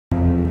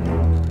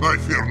I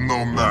fear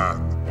no man,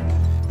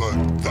 but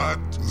that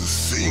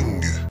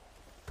thing.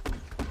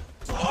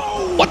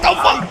 What the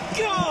fuck?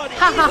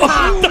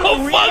 What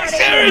the fuck,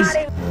 Sherry?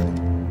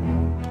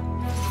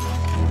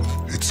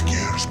 It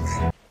scares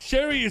me.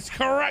 Sherry is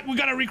correct. We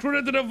gotta recruit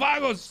her to the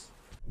VAGOS.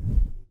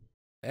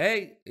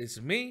 Hey, it's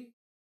me,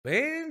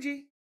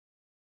 Benji.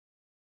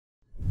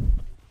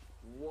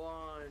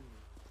 One.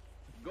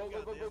 Go,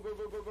 go, go, go, go,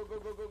 go, go, go, go,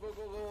 go, go, go,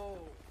 go, go.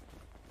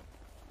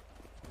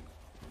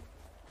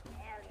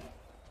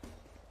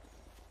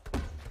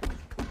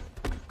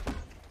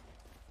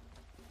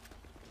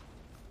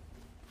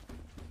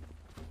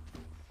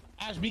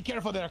 Ash, be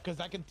careful there, because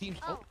I can team.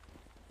 Oh,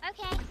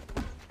 okay.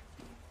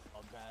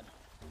 Oh,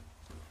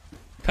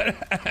 bad.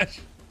 Ash.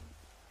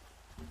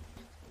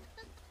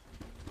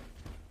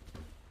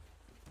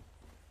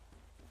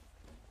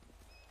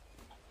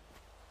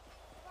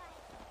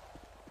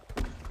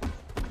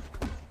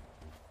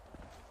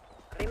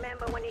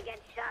 Remember when you get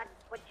shot,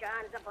 put your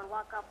hands up and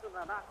walk up to the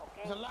rock,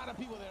 okay? There's a lot of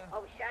people there.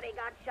 Oh, Shotty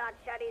got shot.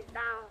 Shotty's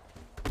down.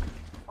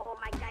 Oh,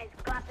 my guy's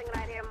clapping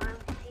right here, man.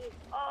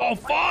 Oh,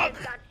 fuck!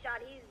 Got shot.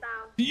 He's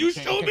down. You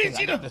show me,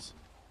 I got this.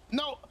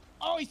 No.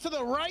 Oh, he's to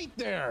the right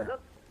there.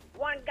 Look,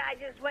 one guy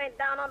just went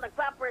down on the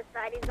clapper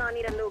side. He's gonna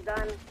need a new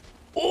gun.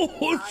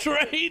 Oh,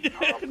 trade,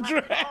 Oh,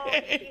 trade. Oh,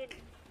 shit.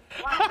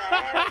 What the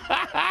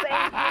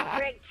hell?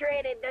 Drake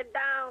traded. They're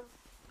down.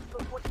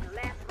 Put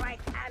left, right,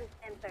 and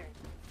center.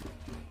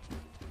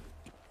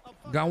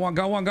 Got one,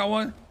 got one, got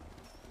one.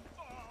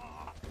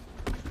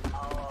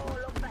 Oh,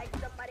 looks like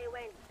somebody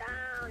went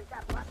down. Is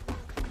that Bucky?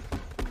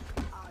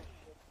 Oh,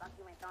 shit.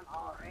 Bucky went down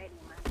already,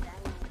 man.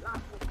 Dang,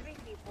 lost with 3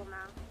 people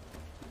now.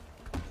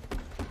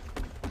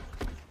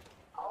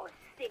 Oh,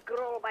 sick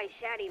roll by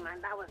Shaddy,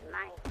 man. That was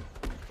nice.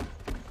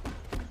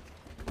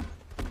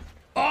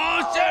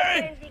 Oh,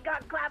 Sherry! Benji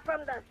got clapped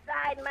from the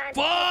side, man.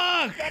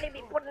 Fuck! Shaddy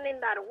be putting in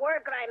that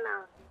work right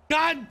now.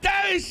 God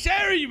damn it,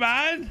 Sherry,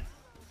 man!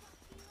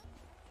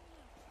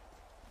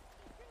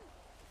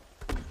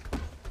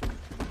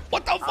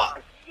 What the fuck?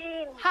 Oh,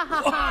 shit.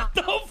 What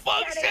the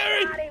fuck, Shaddy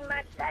Sherry? got him,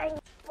 man. Dang.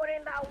 Put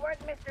in that work,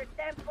 Mr.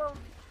 Temple.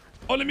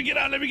 Oh, let me get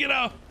out, let me get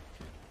out.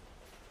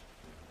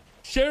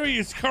 Sherry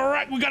is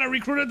correct. We gotta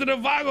recruit her to the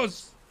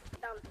VAGOS.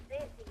 Down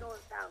Stacy goes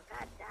down.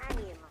 God dang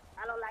it, man.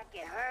 I don't like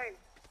it hurt.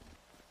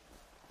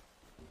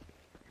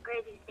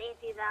 Crazy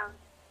Stacy's out.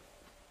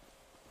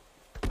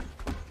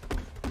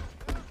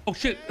 Oh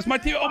shit, it's my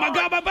team. Oh my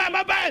god, my bad,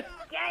 my bad.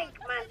 Gank,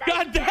 man.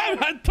 God damn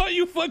it, I thought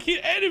you fucking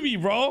enemy,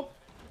 bro.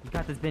 You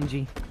got this,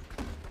 Benji.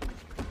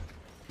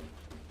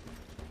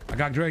 I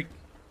got Drake.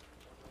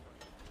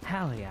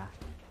 Hell yeah.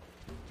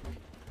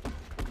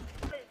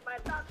 My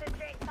Dr.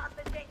 Drake,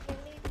 he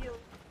needs you.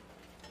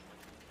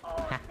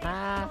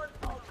 Oh,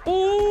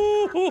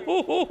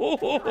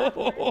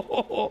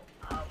 Ooh.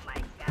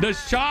 The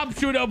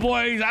sharpshooter,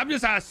 boys. I'm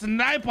just a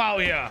sniper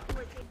out here.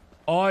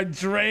 Oh,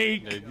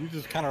 Drake. Yeah, you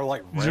just kind of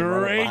like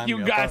Drake,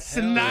 you got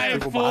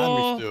sniped,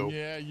 fool.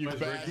 Yeah, you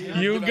bet.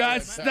 You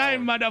got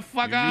sniped,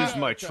 motherfucker. You used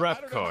my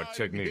trap card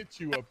technique.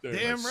 You up there.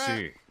 Damn right.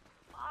 See.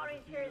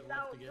 Orange here is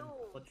down too.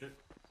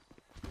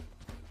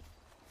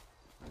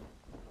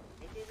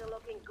 This isn't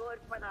looking good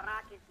for the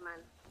Rockets,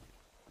 man.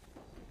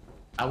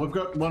 We've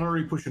got one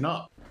already pushing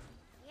up.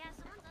 Yeah,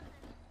 someone's up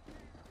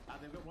there.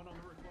 They've got one on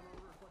the roof,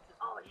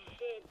 Oh,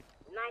 shit.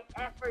 Nice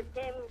effort,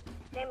 Tim.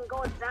 Tim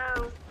goes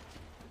down.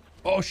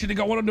 Oh, shit, they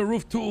got one on the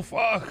roof, too.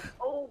 Fuck.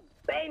 Oh,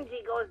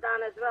 Benji goes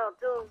down as well,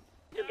 too.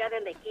 Together,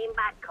 they came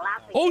back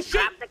clapping. Oh,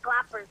 shit. The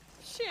clappers.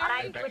 Shit. All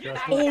right, switch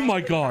back, Oh, guys, my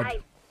to the God.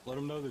 side. Let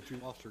them know that you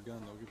lost your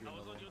gun. They'll give you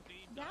another one.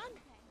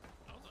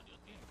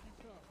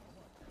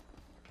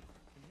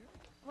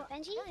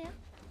 Benji?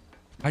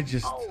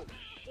 Oh,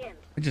 yeah.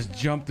 I just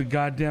jumped the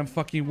goddamn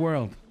fucking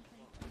world.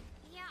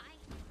 Yeah,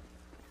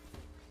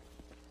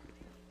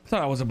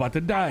 Thought I was about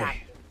to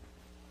die.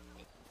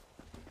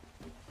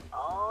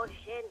 Oh,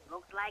 shit.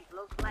 Looks like,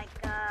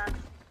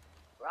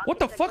 What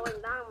the Rockets are fuck?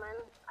 going down, man.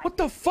 What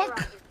the fuck?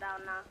 Rockets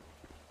down now.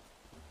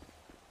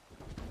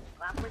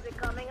 Clappers are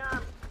coming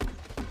up.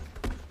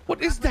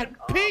 What is that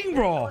ping,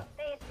 bro?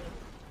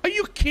 Are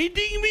you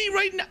kidding me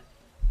right now?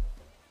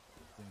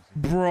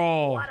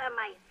 Bro, What am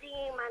I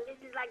seeing, man? This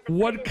is like the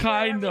what greatest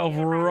kind ever of in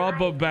my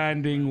rubber life.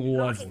 banding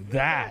was Fucking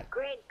that?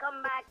 Great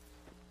comeback.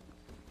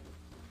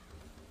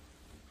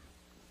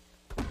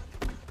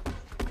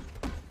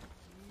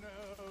 No.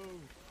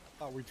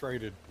 Thought we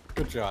traded.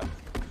 Good shot.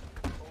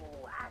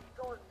 Oh, Ash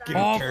goes Get down.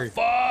 him, Oh, Sherry.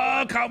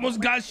 fuck. I almost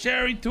got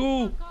Sherry,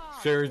 too.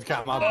 Sherry's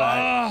got my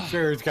Ah. back.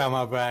 Sherry's got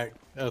my back.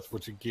 That's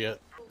what you get.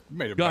 You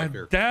made it back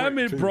there God damn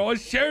quick, it, too. bro.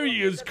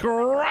 Sherry is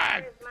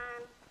correct. Man.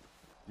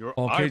 Your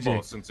Oh, KJ.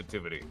 eyeball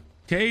sensitivity.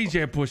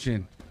 KJ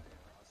pushing.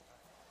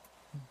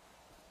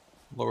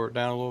 Lower it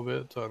down a little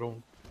bit so I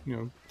don't,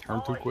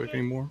 turn too quick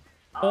anymore.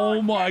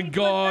 Oh, my Shady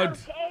God.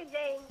 put down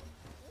KJ.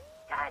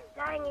 God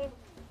dang it.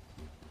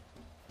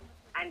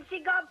 And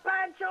she got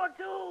Pancho,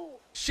 too.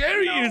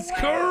 Sherry is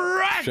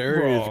correct, Sherry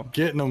bro. is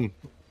getting them.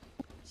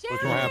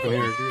 What's gonna happen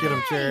here? Get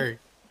him, Sherry.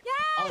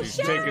 She's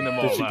taking them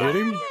all Did she out. get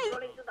him?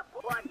 Rolling to the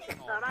quad. The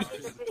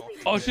Rockets are 50.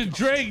 Oh, shit,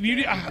 Drake. You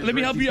need, let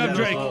me help you up,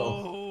 Drake.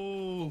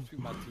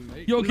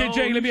 You okay, No,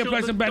 Drake? Let me you apply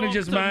shot some the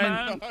bandages,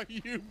 doctor, man.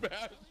 You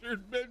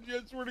bastard, Benji!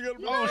 I swear to God.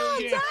 Oh,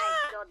 shit!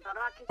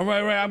 All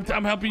right,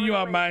 I'm helping you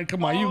out, man.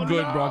 Come on, you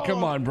good, bro.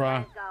 Come on,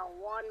 bro.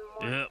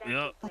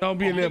 Yep. Don't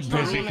be a little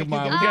bitchy. Come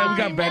on, we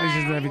got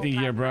bandages and everything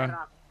here, bro.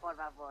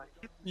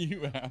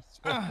 You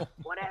asshole.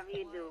 Whatever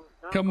you do.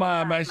 Come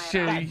on, man.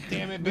 Shit,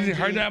 does it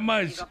hurt that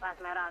much?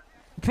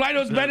 Apply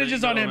those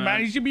bandages on him, man.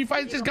 He should be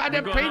fighting this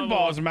goddamn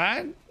paintballs,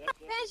 man.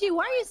 Benji,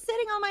 why are you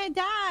sitting on my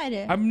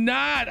dad? I'm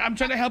not. I'm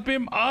trying to help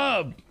him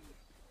up.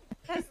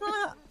 That's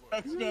not.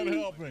 That's not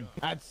helping.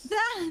 That.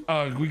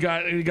 Oh, we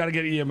gotta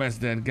get EMS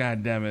then.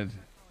 God damn it.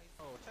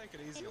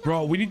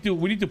 Bro, we need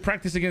to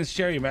practice against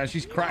Sherry, man.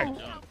 She's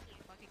cracked.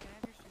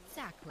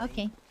 Exactly.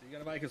 Okay. You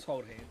gotta make us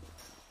hold hands.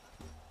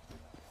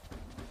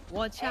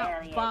 Watch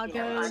out,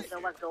 buggers.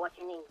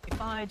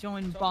 If I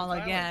join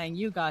Baller Gang,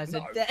 you guys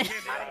are dead.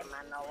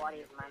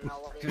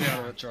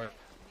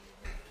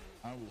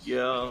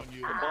 Yeah, the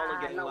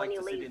baller gang like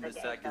to sit in the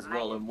sack as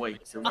well and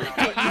wait. So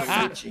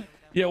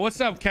Yeah,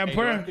 what's up,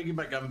 camper? Taking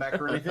my gun back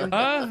or anything?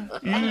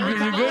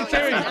 You good,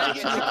 Sherry?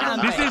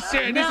 This is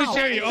Sherry. This is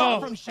Sherry.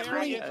 Oh,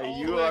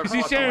 you are this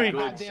is Sherry.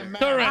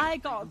 Correct. I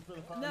got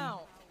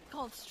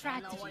called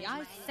strategy.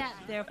 I sat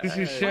there for This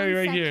is Sherry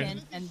right here.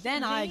 and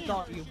then I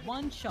got you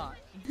one shot.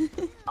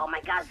 Oh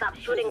my God! Stop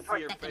shooting for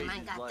a second,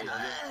 man.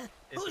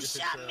 Who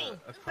shot me?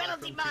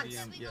 Penalty box.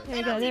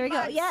 There we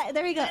go. Yeah,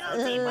 there we go.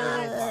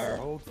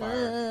 Hold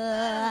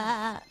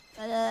fire.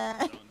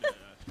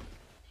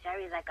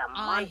 Sherry's like a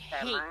I monster,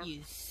 hate man.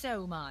 you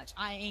so much.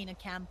 I ain't a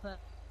camper.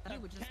 You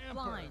were just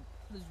blind.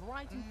 It was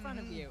right in front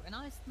of you, and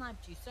I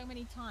sniped you so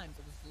many times.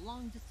 It was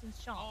long distance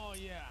shot. Oh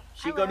yeah.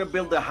 She gonna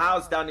build a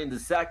house down in the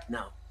sack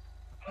now.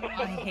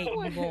 I hate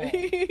you all.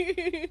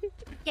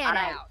 Get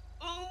out.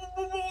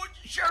 Oh,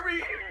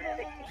 Sherry.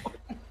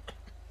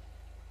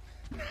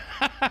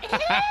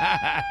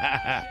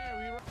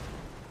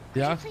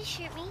 Yeah. Please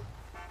shoot me.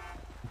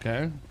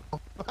 Okay.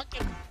 Okay.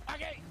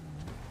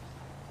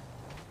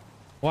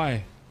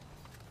 Why?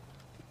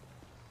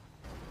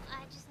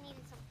 I just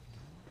needed some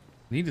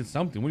Needed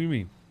something. What do you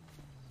mean?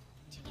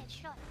 to get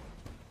shot.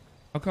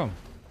 How come?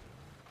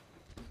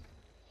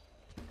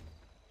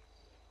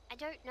 I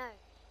don't know.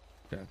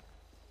 Okay.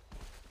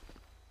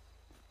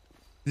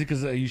 Is it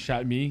because you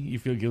shot me? You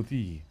feel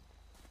guilty?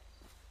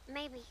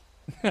 Maybe.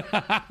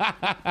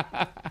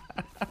 I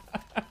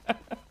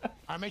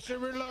make sure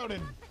we're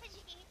loaded.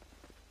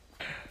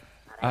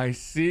 I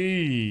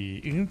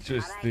see. Alright, guys,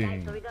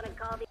 Interesting. so we're gonna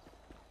call the.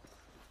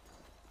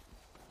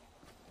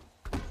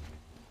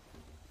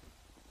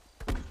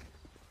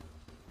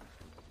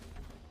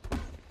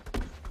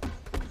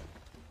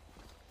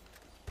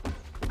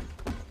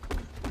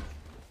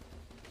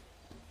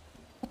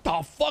 What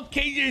the fuck?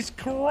 KJ is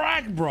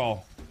cracked,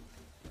 bro.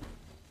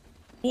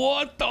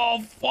 What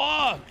the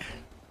fuck?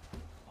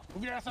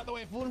 Move your ass out the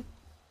way, fool.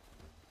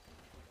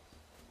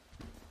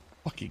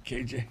 Fucking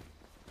KJ.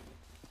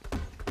 I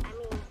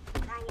mean,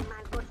 Danny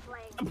man, good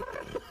play.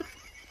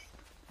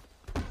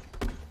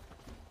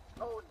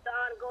 Oh,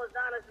 Don goes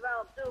down as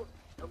well too.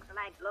 Looks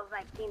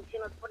like Team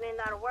Chino's putting in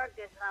that work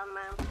this time,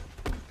 man.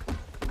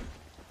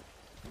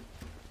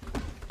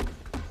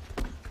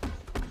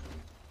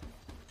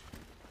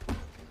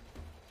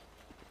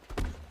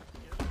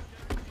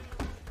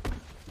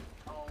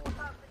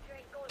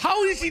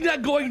 How is he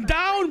not going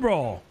down,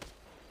 bro?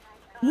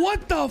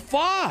 What the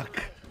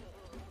fuck?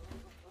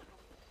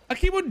 I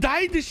keep on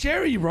dying to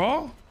Sherry,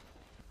 bro.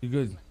 You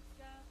good?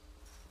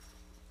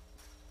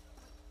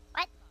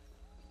 What?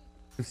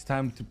 It's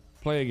time to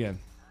play again.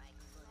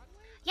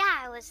 Yeah,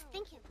 I was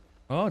thinking.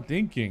 Oh,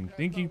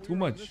 thinking too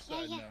much. Yeah.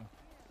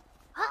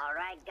 All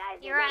right, guys.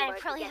 You're right, remember I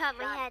to probably get hurt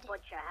my shot, head.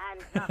 Put your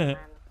hands up, man.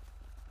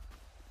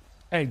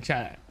 Hey,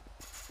 chat.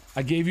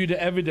 I gave you the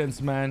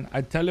evidence, man.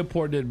 I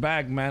teleported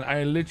back, man.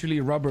 I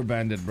literally rubber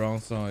banded, bro.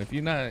 So if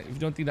you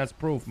don't think that's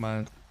proof,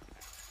 man,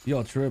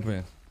 you're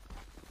tripping.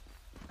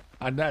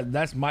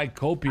 That's my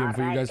copium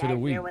for you guys for the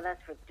week. You're with us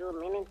for 2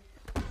 minutes.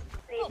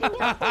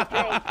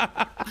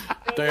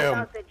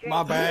 Damn,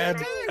 my bad.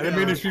 I didn't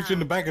mean to shoot you in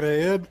the back of the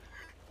head.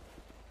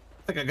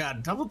 I think I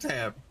got double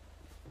tap.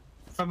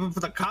 From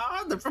the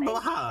car, then from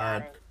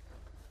behind.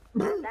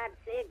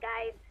 That's it,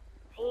 guys.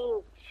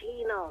 Team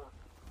Chino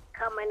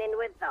coming in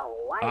with the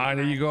white. Ah,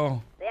 there you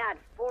go. They had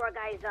 4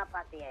 guys up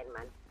at the end,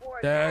 man. 4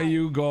 There guys.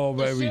 you go,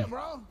 baby. Shit,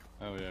 bro.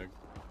 Oh yeah.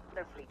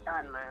 Perfectly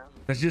done, man.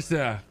 That's just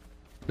the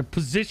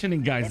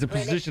positioning, guys. The They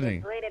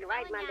positioning. played it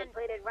right, man. They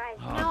played it right.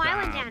 No, I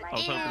went down. I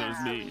was hoping it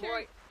was me.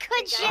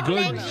 Good shit,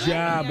 Good Benji.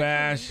 job,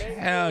 Ash.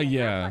 Hell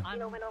yeah.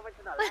 Chino went over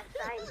to the left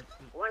side.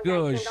 One guy Good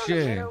pinned on the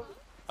shit. middle.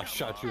 I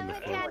shot you in the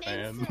God, foot,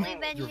 man. instantly,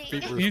 Your Benji.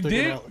 feet were You sticking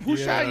did? out. Who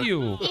Yeah. shot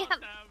you? Yep.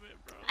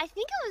 I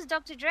think it was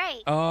Dr.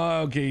 Dre.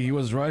 Oh, okay. He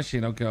was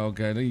rushing. Okay.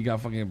 Then you got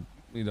fucking,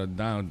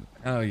 down.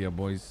 Hell yeah,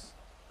 boys.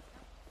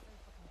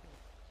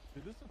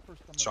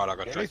 Shot, I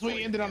got at least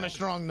we ended on a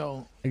strong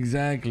note.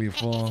 Exactly,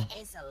 fool.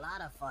 It's a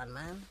lot of fun,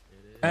 man.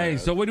 Hey,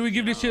 so when do we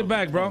give this shit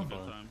back, bro?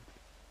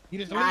 You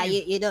just Nah,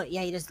 leave. you don't.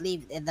 Yeah, you just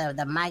leave.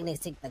 The magnets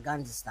take the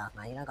guns and stuff,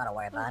 man. You don't gotta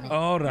worry about it.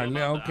 All right,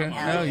 okay.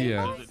 Hell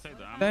yeah.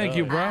 Thank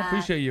you, bro.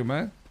 Appreciate you,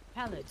 man.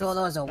 Throw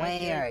those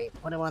away or you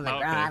put them on the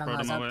ground. I don't know.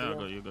 It's up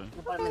to you. You go.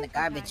 You put them in the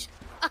garbage.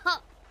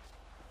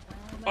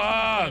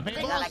 Ah, They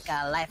got like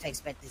a life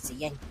expectancy,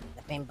 yang.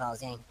 The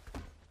paintballs, yang.